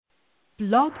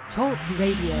Blog Talk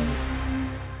Radio.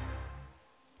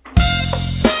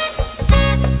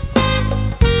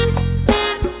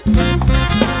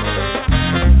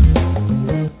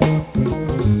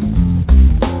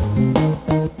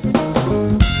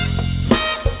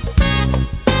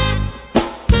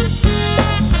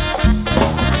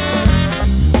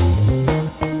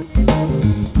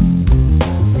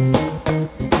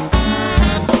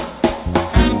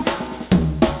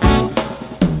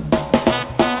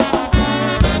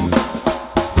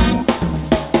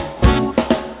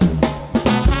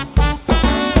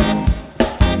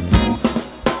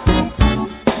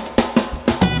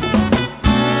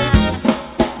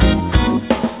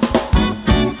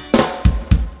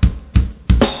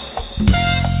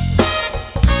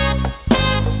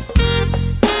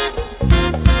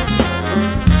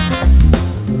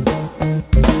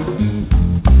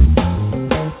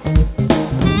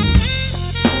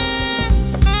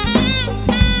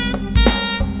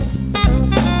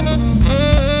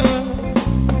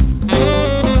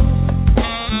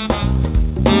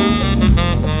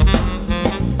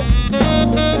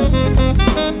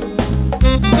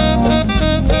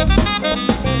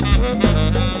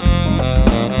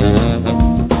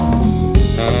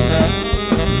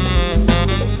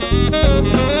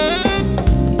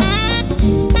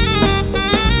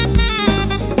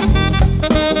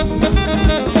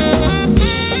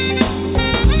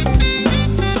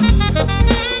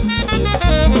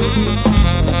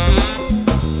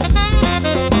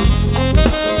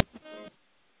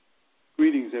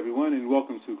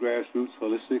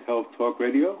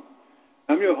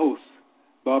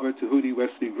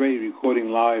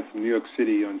 New York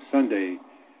City on Sunday,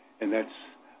 and that's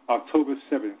October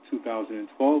 7th,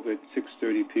 2012 at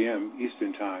 6:30 p.m.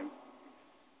 Eastern Time.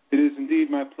 It is indeed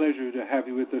my pleasure to have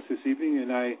you with us this evening,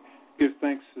 and I give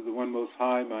thanks to the One Most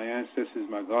High, my ancestors,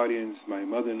 my guardians, my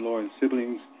mother-in-law and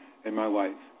siblings, and my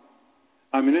wife.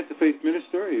 I'm an interfaith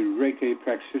minister, a Reiki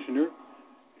practitioner,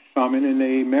 shaman, and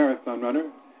a marathon runner,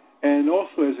 and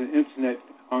also as an internet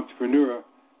entrepreneur,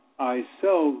 I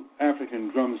sell African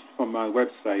drums from my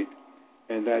website.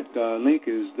 And that link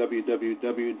is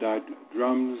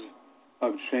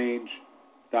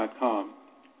www.drumsofchange.com.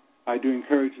 I do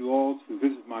encourage you all to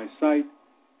visit my site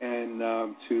and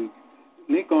to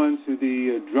link on to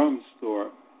the drum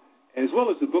store, as well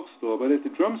as the bookstore. But at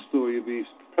the drum store, you'll be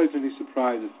pleasantly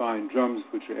surprised to find drums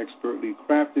which are expertly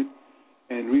crafted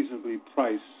and reasonably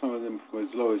priced, some of them for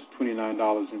as low as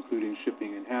 $29, including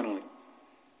shipping and handling.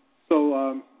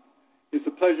 So it's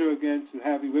a pleasure again to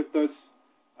have you with us.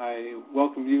 I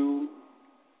welcome you,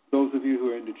 those of you who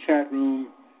are in the chat room,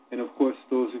 and, of course,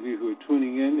 those of you who are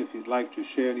tuning in. If you'd like to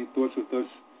share any thoughts with us,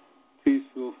 please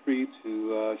feel free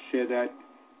to share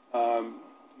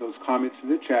those comments in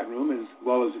the chat room, as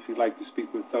well as if you'd like to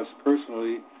speak with us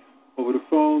personally over the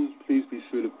phone, please be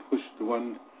sure to push the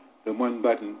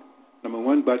number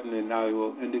one button, and now it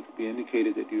will be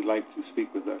indicated that you'd like to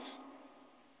speak with us.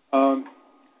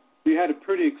 We had a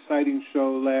pretty exciting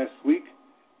show last week.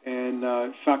 And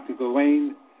Shakti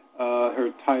Gawain,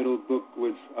 her titled book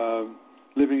was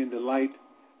Living in the Light,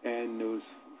 and there was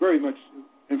very much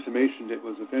information that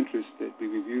was of interest that we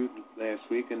reviewed last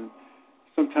week. And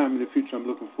sometime in the future, I'm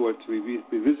looking forward to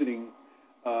revisiting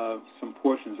some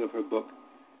portions of her book.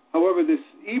 However, this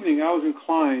evening, I was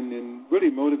inclined and really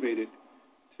motivated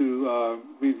to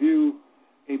review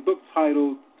a book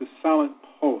titled The Silent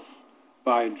Pulse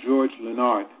by George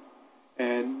Leonard.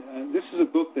 And this is a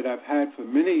book that I've had for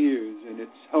many years, and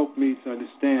it's helped me to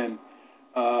understand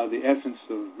the essence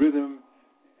of rhythm.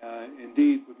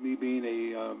 Indeed, with me being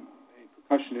a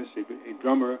percussionist, a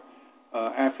drummer,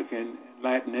 African,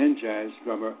 Latin, and jazz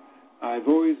drummer, I've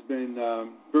always been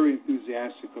very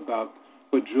enthusiastic about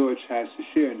what George has to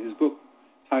share in his book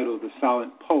titled The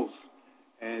Silent Pulse.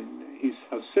 And he's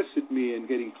assisted me in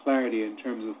getting clarity in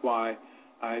terms of why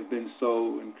I've been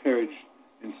so encouraged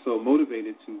and so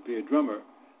motivated to be a drummer,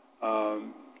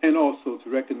 and also to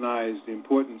recognize the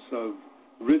importance of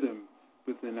rhythm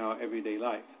within our everyday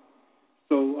life.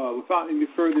 So without any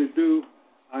further ado,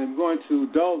 I'm going to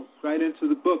delve right into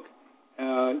the book,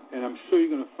 and I'm sure you're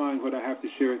going to find what I have to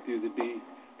share with you to be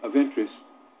of interest.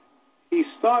 He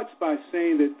starts by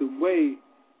saying that the way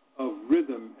of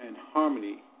rhythm and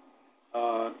harmony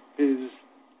is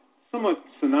somewhat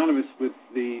synonymous with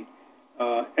the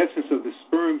essence of the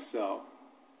sperm cell.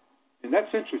 And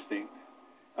that's interesting.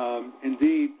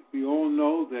 Indeed, we all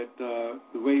know that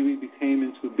the way we became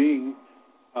into being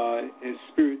as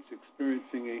spirits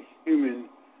experiencing a human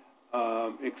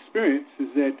experience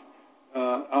is that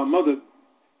our mother,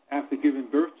 after giving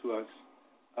birth to us,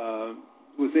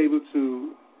 was able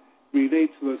to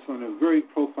relate to us on a very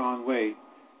profound way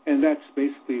and that's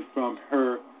basically from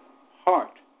her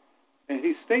heart. And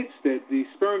he states that the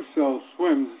sperm cell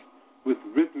swims with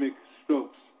rhythmic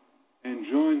strokes and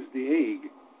joins the egg,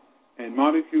 and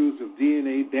molecules of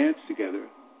DNA dance together.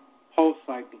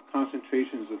 Pulse-like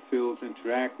concentrations of fields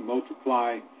interact,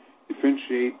 multiply,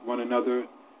 differentiate one another,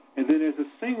 and then as a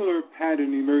singular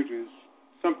pattern emerges,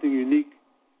 something unique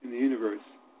in the universe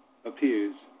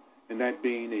appears, and that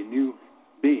being a new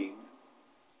being.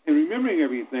 In remembering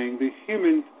everything, the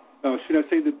human,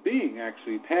 the being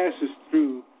actually passes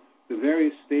through the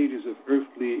various stages of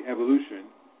earthly evolution,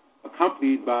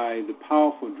 accompanied by the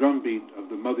powerful drumbeat of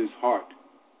the mother's heart.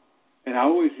 And I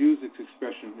always use this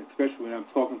expression, especially when I'm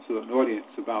talking to an audience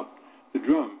about the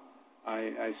drum.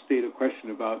 I state a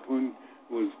question about when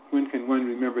can one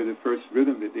remember the first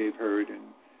rhythm that they've heard,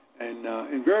 and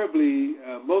invariably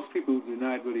most people do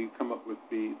not really come up with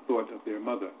the thought of their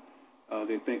mother.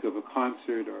 They think of a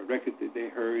concert or a record that they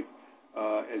heard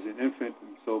as an infant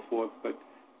and so forth, but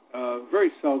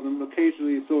very seldom.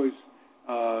 Occasionally, it's always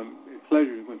a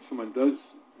pleasure when someone does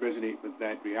resonate with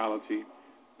that reality.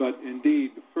 But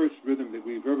indeed, the first rhythm that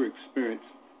we've ever experienced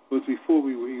was before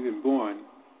we were even born,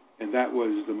 and that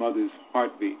was the mother's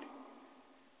heartbeat.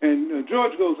 And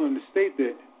George goes on to state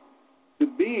that the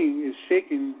being is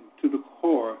shaken to the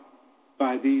core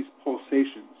by these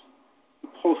pulsations, the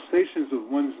pulsations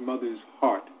of one's mother's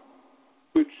heart,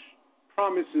 which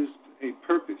promises a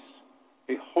purpose,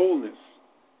 a wholeness,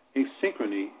 a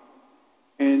synchrony.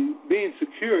 And being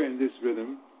secure in this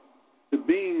rhythm, the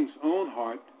being's own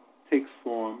heart takes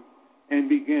form and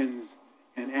begins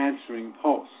an answering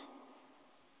pulse.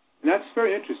 And that's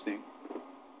very interesting.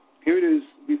 Here it is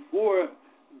before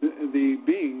the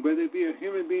being, whether it be a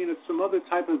human being or some other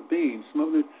type of being, some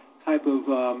other type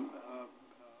of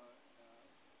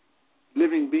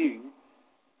living being,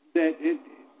 that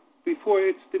before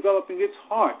it's developing its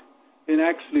heart, and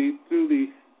actually through the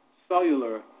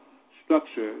cellular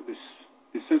structure,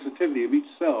 the sensitivity of each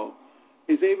cell,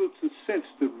 is able to sense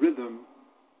the rhythm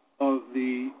of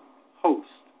the host,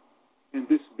 and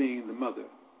this being the mother.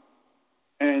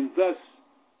 And thus,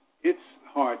 its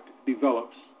heart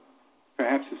develops,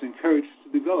 perhaps is encouraged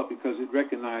to develop because it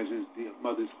recognizes the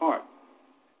mother's heart.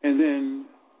 And then,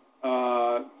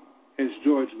 as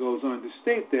George goes on to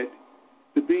state that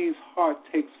the being's heart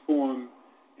takes form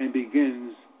and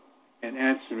begins an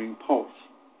answering pulse.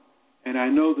 And I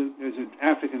know that as an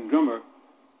African drummer,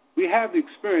 we have the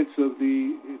experience of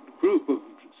the group of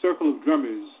circle of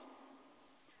drummers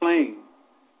playing.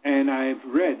 And I've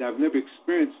never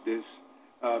experienced this,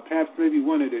 perhaps maybe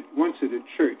once at a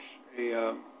church.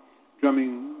 A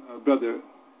drumming brother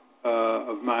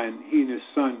of mine, he and his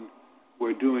son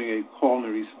were doing a call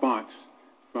and response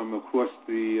from across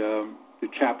the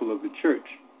chapel of the church.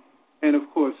 And of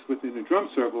course, within the drum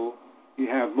circle, you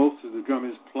have most of the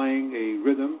drummers playing a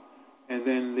rhythm, and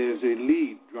then there's a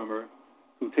lead drummer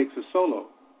who takes a solo,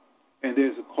 and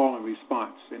there's a call and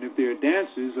response. And if there are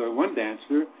dancers or one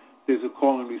dancer, there's a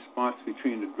call and response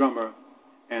between the drummer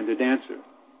and the dancer.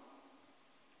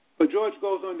 But George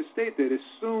goes on to state that as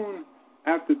soon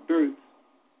after birth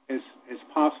as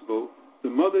possible, the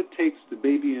mother takes the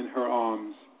baby in her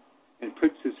arms and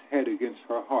puts his head against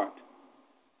her heart.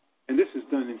 And this is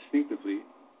done instinctively,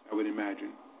 I would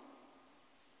imagine.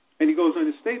 And he goes on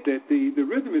to state that the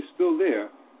rhythm is still there,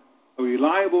 a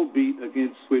reliable beat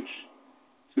against which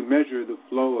to measure the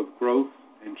flow of growth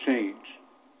and change.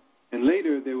 And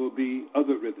later there will be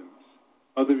other rhythms,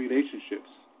 other relationships.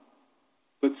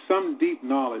 But some deep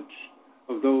knowledge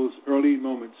of those early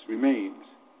moments remains,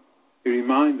 a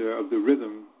reminder of the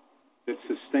rhythm that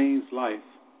sustains life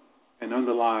and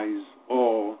underlies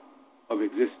all of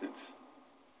existence.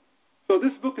 So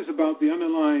this book is about the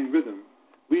underlying rhythm.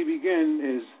 We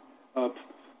begin, as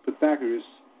Pythagoras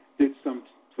did some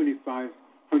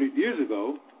 2,500 years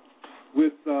ago,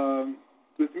 with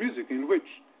music, in which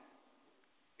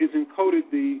is encoded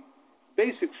the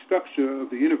basic structure of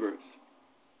the universe.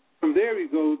 From there we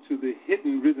go to the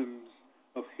hidden rhythms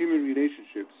of human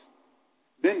relationships,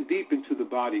 then deep into the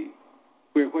body,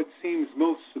 where what seems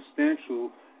most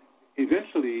substantial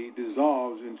eventually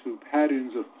dissolves into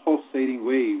patterns of pulsating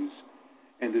waves,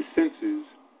 and the senses,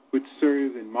 which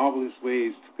serve in marvelous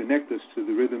ways to connect us to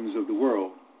the rhythms of the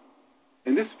world.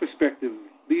 And this perspective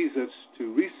leads us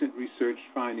to recent research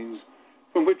findings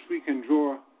from which we can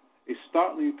draw a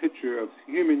startling picture of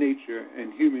human nature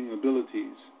and human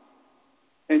abilities.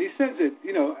 And he says that,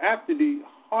 after the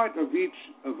heart of each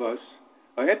of us,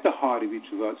 or at the heart of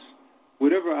each of us,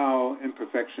 whatever our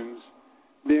imperfections,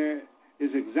 there is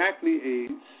exactly a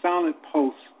silent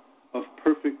pulse of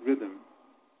perfect rhythm,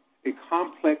 a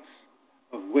complex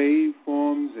of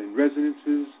waveforms and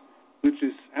resonances which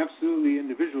is absolutely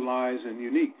individualized and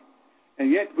unique,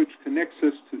 and yet which connects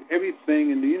us to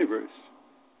everything in the universe.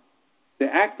 The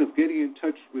act of getting in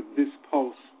touch with this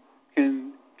pulse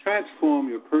can transform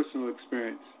your personal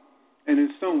experience and in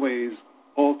some ways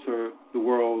alter the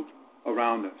world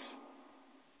around us.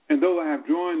 And though I have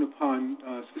drawn upon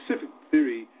specific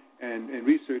theory and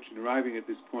research in arriving at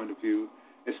this point of view,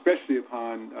 especially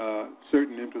upon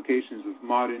certain implications of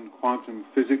modern quantum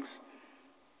physics,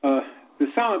 the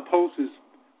silent pulse is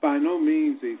by no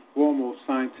means a formal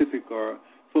scientific or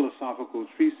philosophical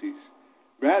treatise.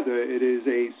 Rather, it is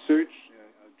a search,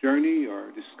 a journey,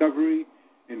 or discovery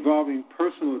involving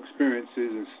personal experiences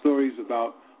and stories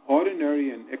about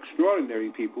ordinary and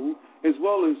extraordinary people, as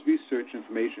well as research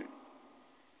information.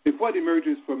 If what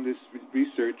emerges from this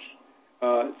research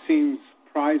seems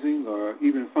surprising or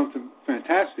even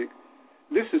fantastic,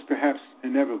 this is perhaps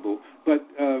inevitable. But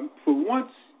for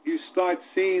once you start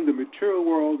seeing the material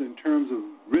world in terms of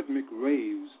rhythmic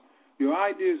waves, your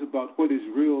ideas about what is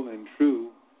real and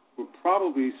true will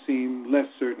probably seem less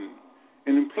certain.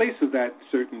 And in place of that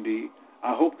certainty,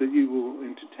 I hope that you will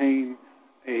entertain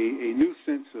a new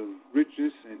sense of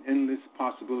richness and endless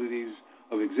possibilities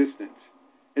of existence.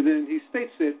 And then he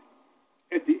states that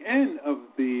at the end of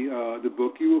the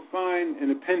book, you will find an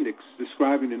appendix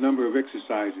describing the number of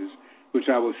exercises, which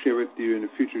I will share with you in a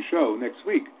future show next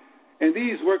week. And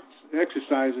these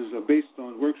exercises are based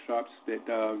on workshops that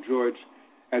George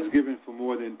has given for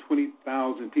more than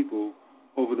 20,000 people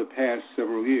over the past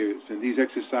several years. And these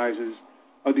exercises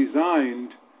are designed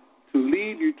to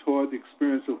lead you toward the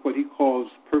experience of what he calls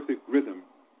perfect rhythm.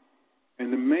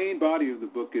 And the main body of the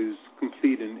book is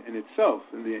complete in itself,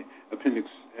 and the appendix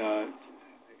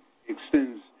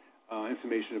extends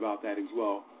information about that as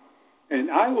well. And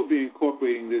I will be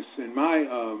incorporating this in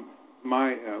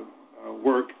my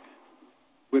work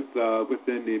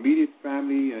within the immediate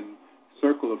family and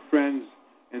circle of friends,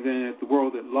 and then at the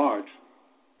world at large.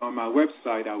 On my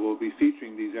website, I will be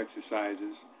featuring these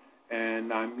exercises,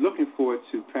 and I'm looking forward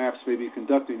to perhaps maybe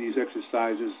conducting these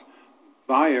exercises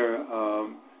via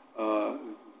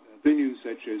venues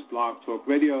such as Blog Talk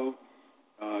Radio,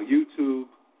 YouTube,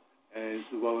 as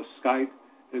well as Skype.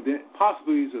 The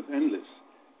possibilities are endless,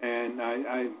 and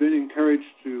I've been encouraged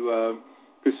to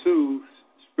pursue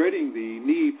spreading the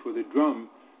need for the drum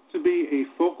to be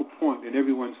a focal point in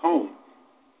everyone's home.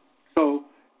 So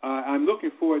I'm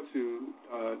looking forward to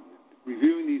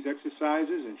reviewing these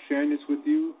exercises and sharing this with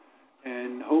you,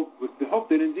 and with the hope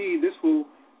that indeed this will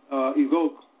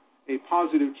evoke a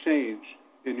positive change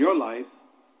in your life,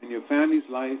 in your family's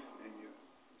life, in your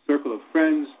circle of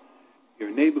friends, your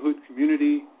neighborhood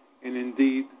community, and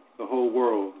indeed the whole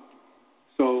world.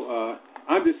 So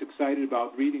I'm just excited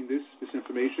about reading this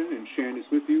information and sharing this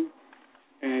with you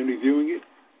and reviewing it.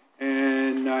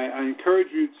 And I encourage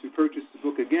you to purchase the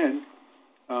book again.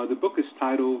 The book is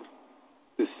titled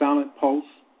The Silent Pulse,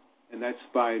 and that's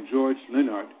by George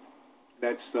Leonard.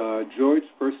 That's George's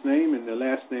first name, and the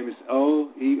last name is Leonard.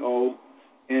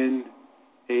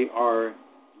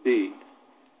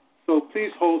 So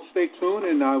please stay tuned,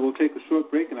 and I will take a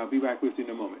short break, and I'll be back with you in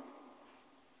a moment.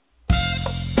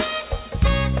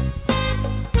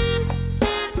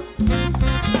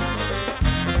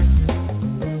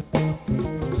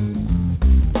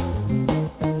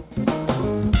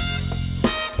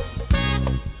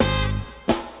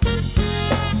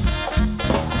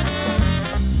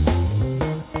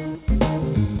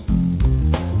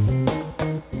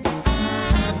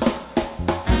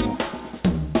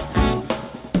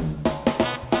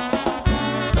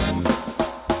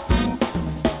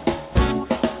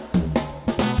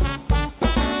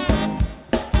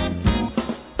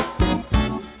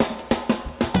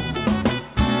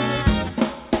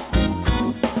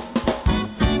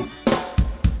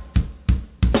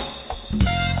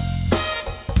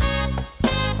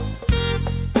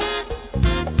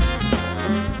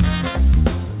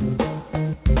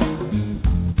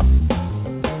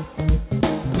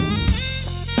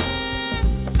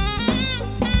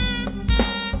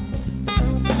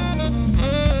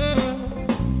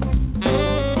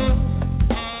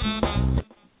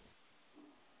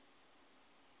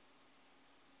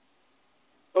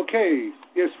 Okay,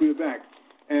 yes, we're back.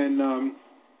 And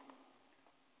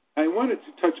I wanted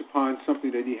to touch upon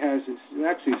something that he has. It's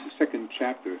the second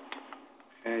chapter.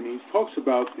 And he talks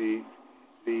about the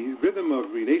rhythm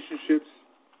of relationships,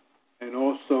 and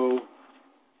also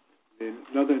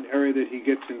another area that he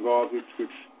gets involved with, which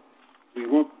we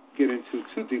won't get into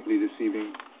too deeply this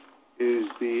evening, is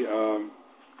the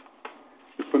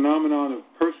phenomenon of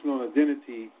personal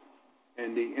identity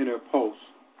and the inner pulse.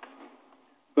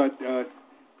 But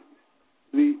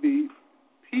the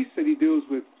piece that he deals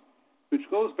with which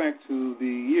goes back to the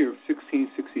year of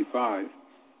 1665.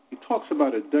 He talks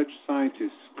about a Dutch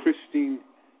scientist, Christine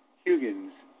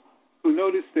Huygens, who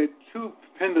noticed that two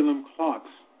pendulum clocks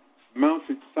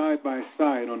mounted side by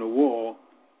side on a wall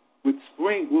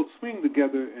will swing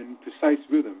together in precise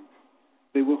rhythm.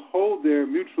 They will hold their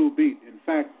mutual beat, in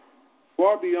fact,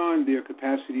 far beyond their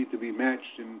capacity to be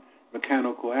matched in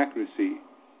mechanical accuracy.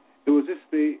 It was as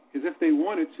if they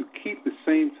wanted to keep the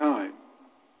same time.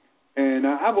 And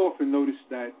I've often noticed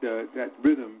that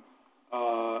rhythm,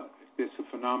 it's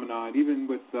a phenomenon, even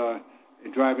with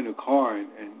driving a car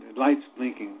and lights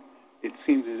blinking. It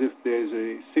seems as if there's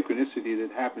a synchronicity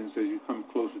that happens as you come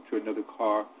closer to another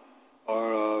car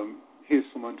or hear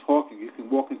someone talking. You can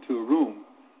walk into a room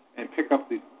and pick up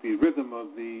the rhythm of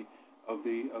the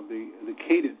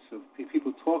cadence of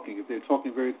people talking. If they're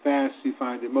talking very fast, you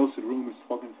find that most of the room is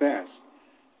talking fast.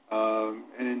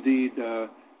 And indeed,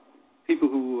 people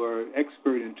who are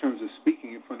expert in terms of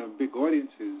speaking in front of big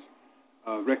audiences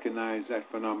recognize that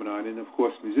phenomenon. And, of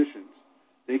course, musicians.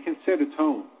 They can set a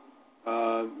tone.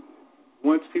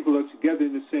 Once people are together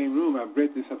in the same room, I've read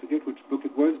this, I forget which book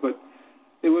it was, but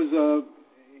it was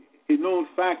a known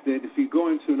fact that if you go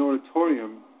into an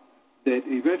auditorium, that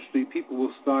eventually people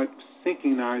will start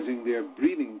synchronizing their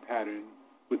breathing pattern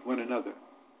with one another.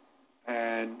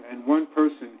 And one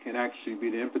person can actually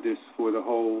be the impetus for the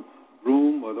whole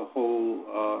room or the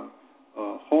whole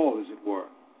hall, as it were.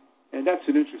 And that's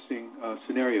an interesting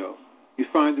scenario. You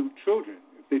find that children,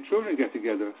 if their children get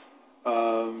together,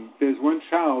 there's one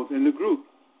child in the group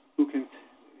who can,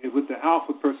 with the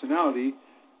alpha personality,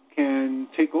 can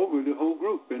take over the whole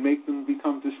group and make them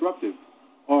become disruptive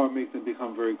or make them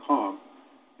become very calm.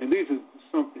 And these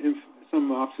are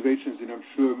some observations that I'm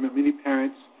sure many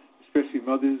parents, especially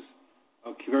mothers,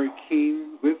 are very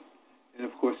keen with, and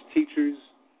of course teachers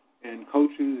and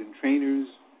coaches and trainers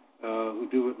who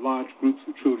deal with large groups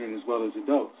of children as well as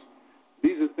adults.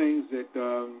 These are things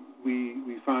that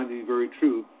we find to be very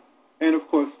true. And of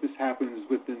course this happens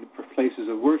within the places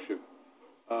of worship.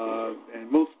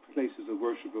 And most places of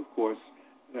worship, of course,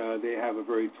 they have a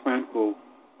very tranquil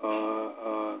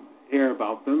air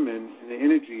about them, and the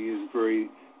energy is very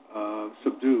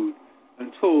subdued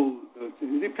until,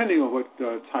 depending on what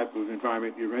type of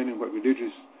environment you're in and what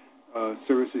religious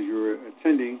services you're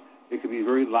attending, it can be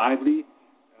very lively,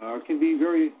 or it can be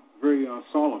very, very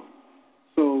solemn.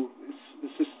 So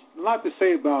it's just a lot to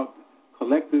say about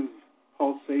collective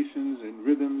pulsations and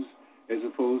rhythms as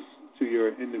opposed to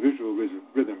your individual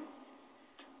rhythm.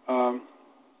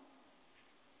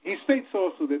 He states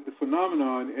also that the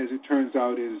phenomenon, as it turns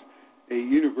out, is a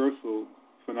universal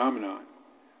phenomenon.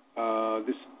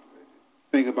 This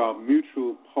thing about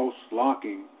mutual pulse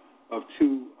locking of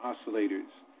two oscillators,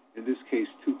 in this case,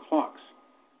 two clocks.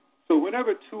 So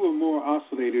whenever two or more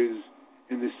oscillators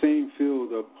in the same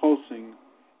field are pulsing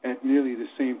at nearly the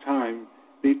same time,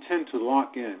 they tend to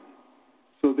lock in.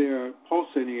 So they are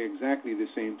pulsating exactly the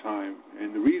same time.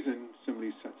 And the reason,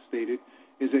 simply stated,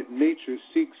 is that nature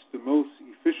seeks the most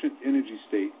efficient energy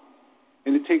state,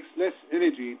 and it takes less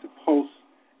energy to pulse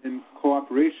in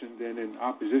cooperation than in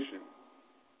opposition.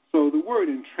 So the word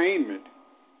entrainment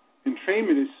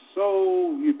is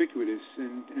so ubiquitous,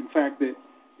 and in fact that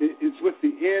it's with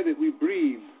the air that we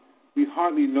breathe, we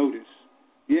hardly notice,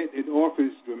 yet it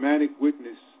offers dramatic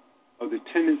witness of the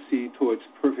tendency towards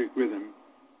perfect rhythm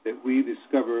that we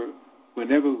discover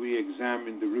whenever we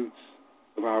examine the roots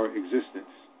of our existence.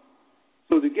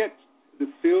 So to get the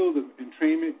field of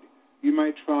entrainment, you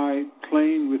might try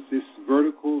playing with this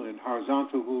vertical and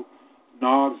horizontal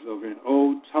knobs of an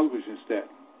old television set.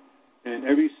 And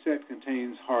every set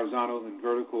contains horizontal and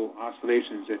vertical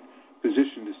oscillations that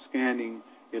position the scanning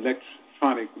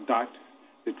electronic dot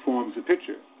that forms a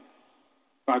picture.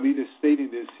 By me just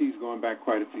stating this, he's going back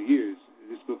quite a few years.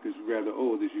 This book is rather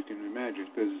old, as you can imagine,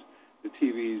 because the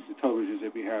TVs, the televisions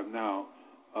that we have now,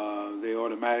 they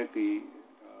automatically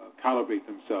calibrate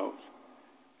themselves.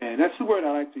 And that's the word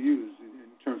I like to use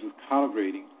in terms of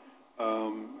calibrating.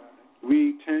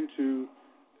 We tend to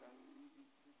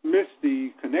miss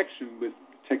the connection with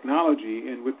technology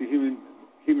and with the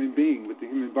human being, with the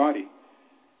human body.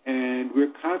 And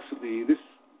we're constantly, this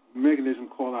mechanism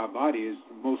called our body is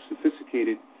the most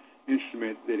sophisticated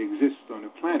instrument that exists on the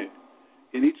planet.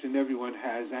 And each and every one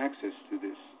has access to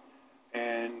this.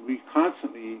 And we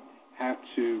constantly have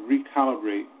to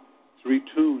recalibrate, to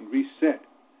retune, reset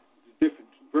the different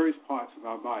various parts of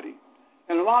our body.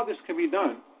 And a lot of this can be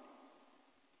done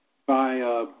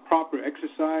by proper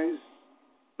exercise,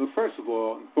 but first of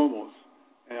all and foremost,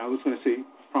 and I was going to say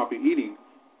proper eating,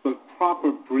 but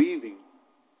proper breathing,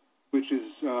 which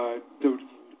is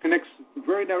connects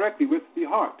very directly with the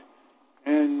heart.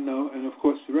 and of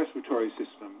course the respiratory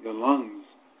system, your lungs,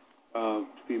 to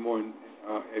be more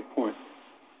at point.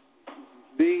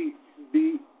 The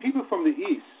people from the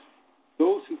East,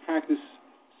 those who practice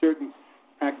certain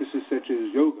practices such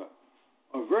as yoga,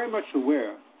 are very much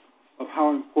aware of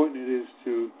how important it is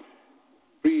to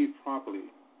breathe properly.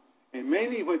 And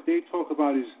mainly what they talk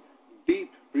about is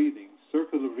deep breathing,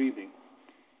 circular breathing.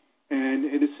 And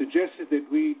it is suggested that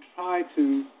we try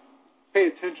to pay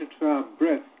attention to our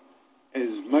breath as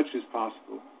much as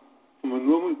possible, from the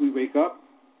moment we wake up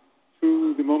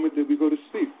to the moment that we go to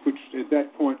sleep, which at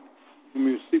that point, when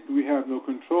we're sleeping, we have no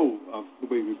control of the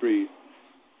way we breathe.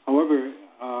 However,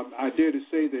 I dare to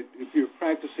say that if you're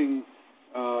practicing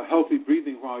healthy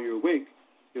breathing while you're awake,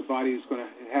 your body is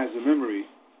has a memory,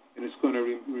 and it's going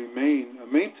to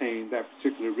maintain that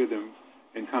particular rhythm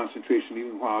and concentration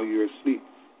even while you're asleep,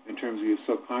 in terms of your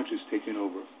subconscious taking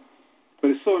over.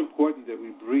 But it's so important that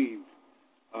we breathe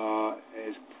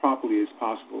as properly as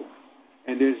possible.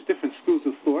 And there's different schools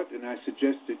of thought, and I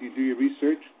suggest that you do your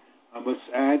research. I must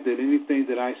add that anything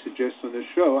that I suggest on this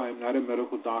show, I'm not a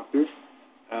medical doctor,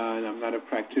 and I'm not a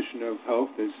practitioner of health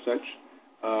as such,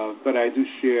 but I do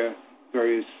share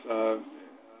various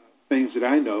things that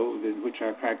I know, in which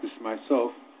I practice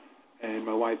myself, and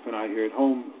my wife and I here at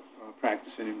home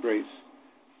practice and embrace.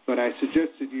 But I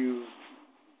suggest that you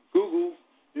Google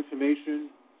information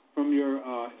from your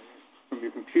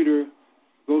computer,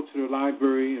 go to the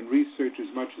library and research as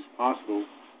much as possible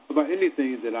about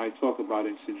anything that I talk about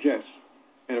and suggest.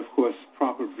 And, of course,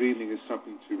 proper breathing is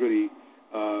something to really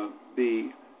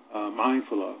be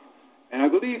mindful of. And I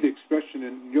believe the expression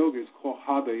in yoga is called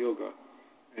Hatha Yoga,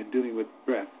 and dealing with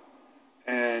breath.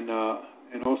 And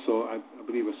also, I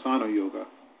believe, Asana Yoga.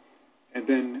 And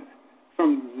then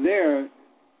from there,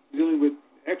 dealing with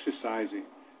exercising.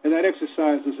 And that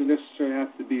exercise doesn't necessarily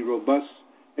have to be robust.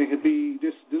 It could be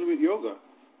just dealing with yoga,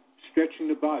 stretching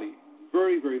the body.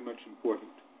 Very, very much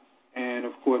important. And,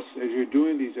 of course, as you're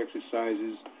doing these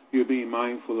exercises, you're being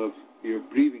mindful of your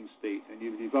breathing state, and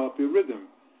you develop a rhythm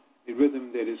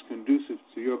that is conducive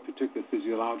to your particular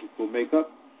physiological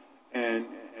makeup and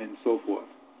so forth.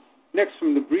 Next,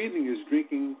 from the breathing is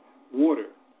drinking water,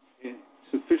 a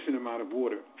sufficient amount of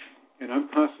water. And I'm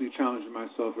constantly challenging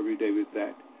myself every day with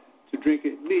that, to drink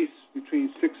at least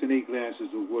between 6 and 8 glasses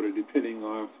of water, depending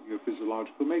on your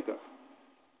physiological makeup.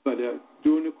 But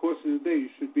during the course of the day, you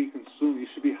should be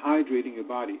hydrating your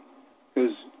body,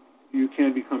 because you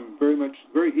can become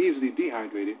very easily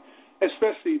dehydrated,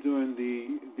 especially during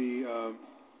the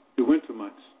winter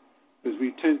months, because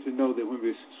we tend to know that when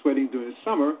we're sweating during the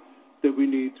summer, that we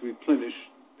need to replenish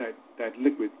that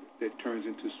liquid that turns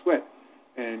into sweat.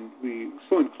 And we're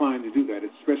so inclined to do that,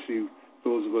 especially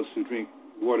those of us who drink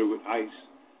water with ice.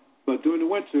 But during the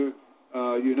winter,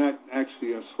 you're not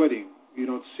actually sweating. You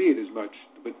don't see it as much,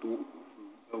 but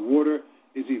the water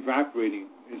is evaporating.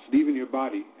 It's leaving your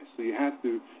body, and so you have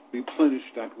to replenish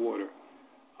that water.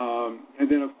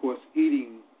 And then, of course,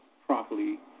 eating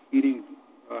properly, eating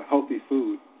healthy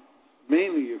food,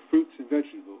 mainly your fruits and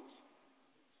vegetables.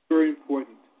 It's very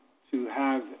important to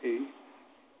have a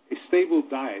stable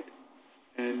diet,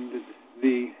 and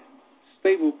the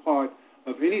stable part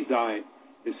of any diet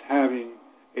is having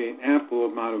an ample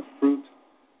amount of fruit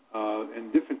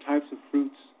and different types of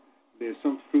fruits. There's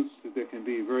some fruits that can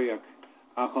be very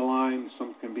alkaline,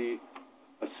 some can be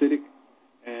acidic,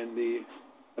 and the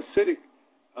acidic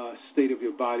state of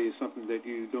your body is something that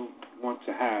you don't want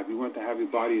to have. You want to have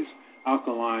your body as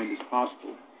alkaline as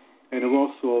possible. And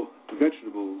also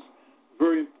vegetables,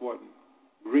 very important.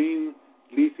 Green,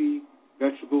 leafy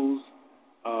vegetables,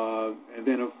 and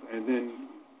then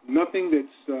nothing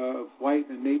that's white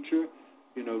in nature.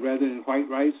 Rather than white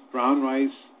rice, brown rice,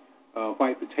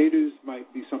 white potatoes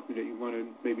might be something that you want to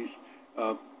maybe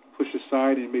push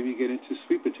aside, and maybe get into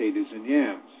sweet potatoes and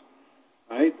yams.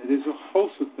 Right? There's a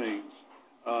host of things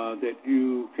that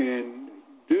you can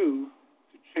do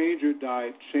to change your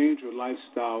diet, change your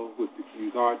lifestyle with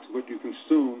regard to what you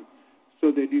consume,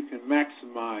 so that you can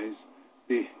maximize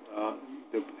the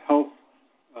health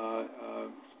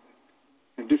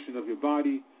condition of your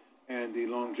body and the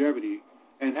longevity,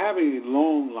 and having a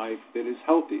long life that is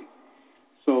healthy.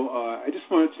 So I just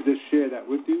wanted to just share that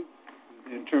with you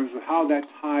in terms of how that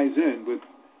ties in with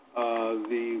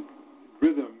the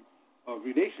rhythm of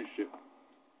relationship.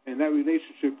 And that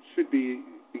relationship should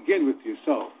begin with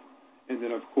yourself. And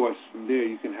then, of course, from there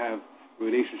you can have a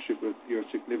relationship with your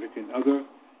significant other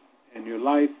in your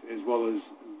life, as well as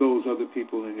those other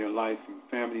people in your life, from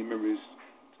family members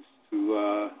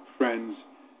to friends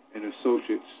and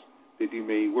associates that you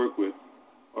may work with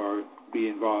or be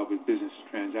involved with business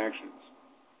transactions.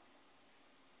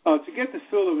 To get the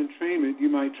feel of entrainment, you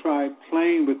might try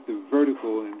playing with the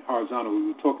vertical and horizontal. We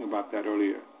were talking about that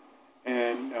earlier.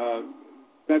 And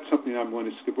that's something I'm going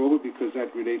to skip over because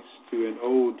that relates to an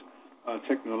old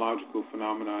technological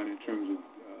phenomenon in terms of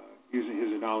using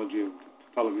his analogy of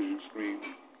the television screen.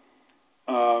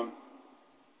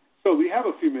 So we have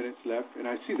a few minutes left, and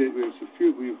I see that there's a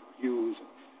few viewers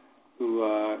who,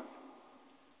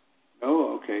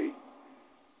 okay.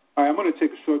 All right, I'm going to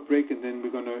take a short break, and then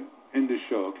we're going to end the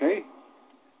show, okay?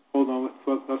 Hold on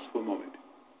with us for a moment.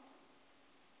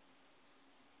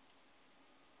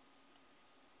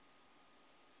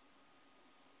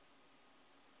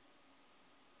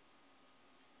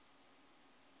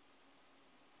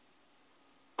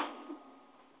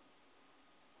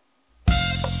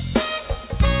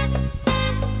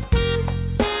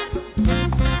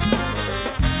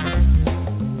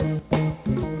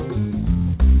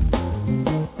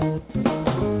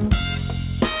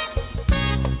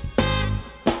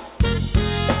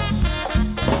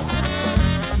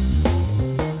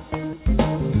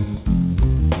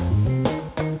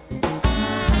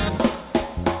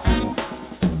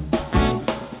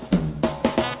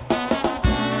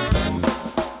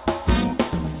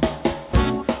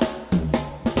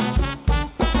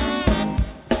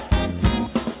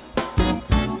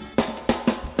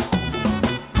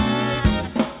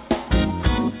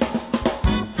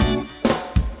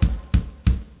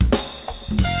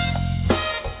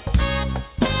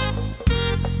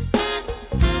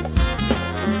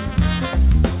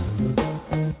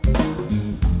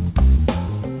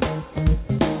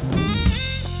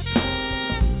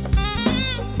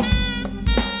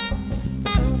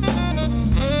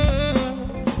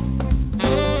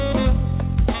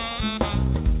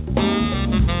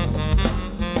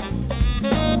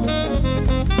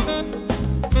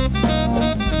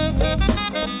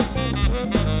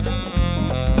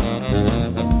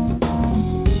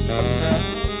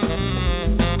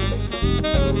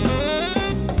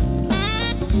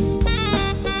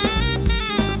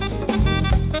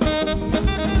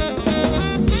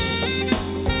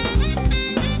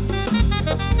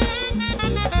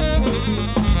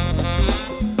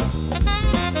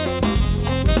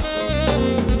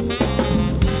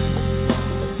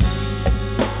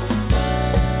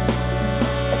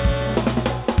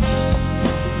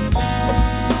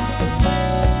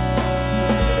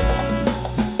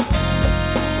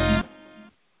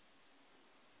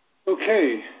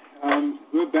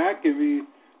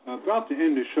 About to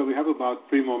end the show. We have about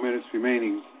 3 more minutes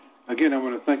remaining. Again, I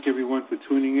want to thank everyone for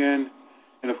tuning in.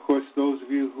 And, of course, those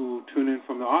of you who tune in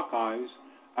from the archives,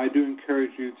 I do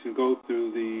encourage you to go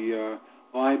through the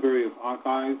library of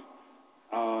archival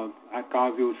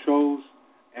shows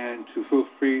and to feel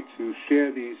free to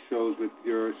share these shows with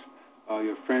your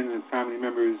friends and family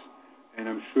members, and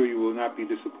I'm sure you will not be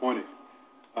disappointed.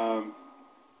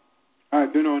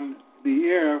 I've been on the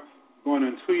air going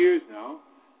on 2 years now,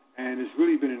 and it's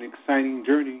really been an exciting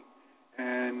journey,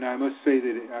 and I must say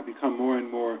that I've become more and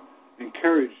more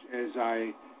encouraged as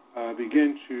I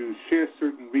begin to share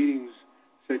certain readings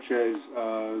such as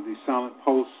The Silent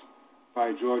Pulse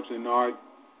by George Leonard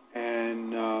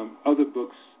and other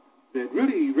books that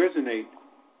really resonate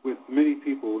with many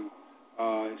people.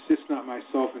 It's just not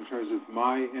myself in terms of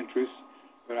my interests,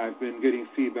 but I've been getting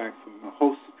feedback from a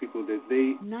host of people that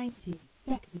they 90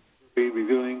 seconds. Be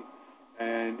revealing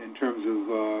and in terms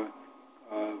of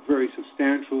very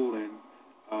substantial and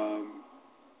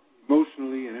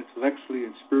emotionally and intellectually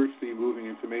and spiritually moving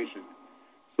information.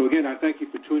 So again, I thank you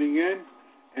for tuning in,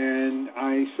 and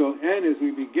I shall end as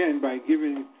we begin by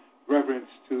giving reverence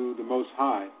to the Most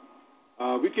High.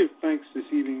 We give thanks this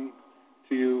evening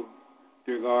to you,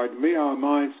 dear God. May our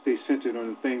minds stay centered on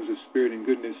the things of spirit and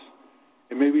goodness,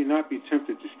 and may we not be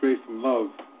tempted to stray from love.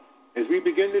 As we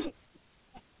begin this,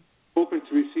 open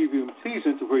to receive you and please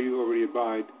enter where you already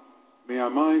abide. May our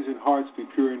minds and hearts be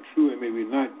pure and true, and may we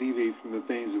not deviate from the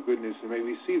things of goodness, and may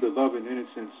we see the love and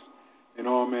innocence in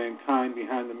all mankind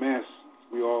behind the masks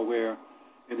we all wear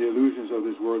and the illusions of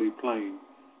this worldly plane.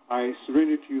 I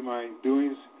surrender to you my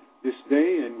doings this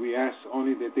day, and we ask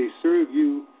only that they serve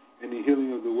you in the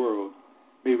healing of the world.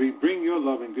 May we bring your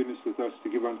love and goodness with us to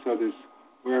give unto others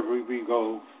wherever we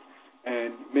go,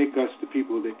 and make us the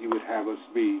people that you would have us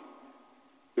be.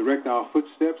 Direct our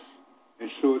footsteps and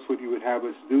show us what you would have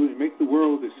us do, and make the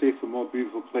world a safer, more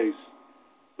beautiful place.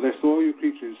 Bless all your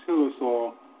creatures, heal us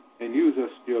all, and use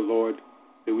us, dear Lord,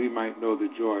 that we might know the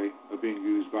joy of being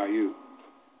used by you.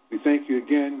 We thank you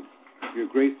again. We're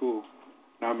grateful.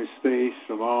 Namaste,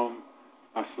 shalom,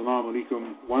 assalamu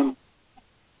alaikum. One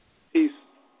peace,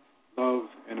 love,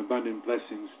 and abundant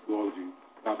blessings to all of you.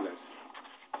 God bless.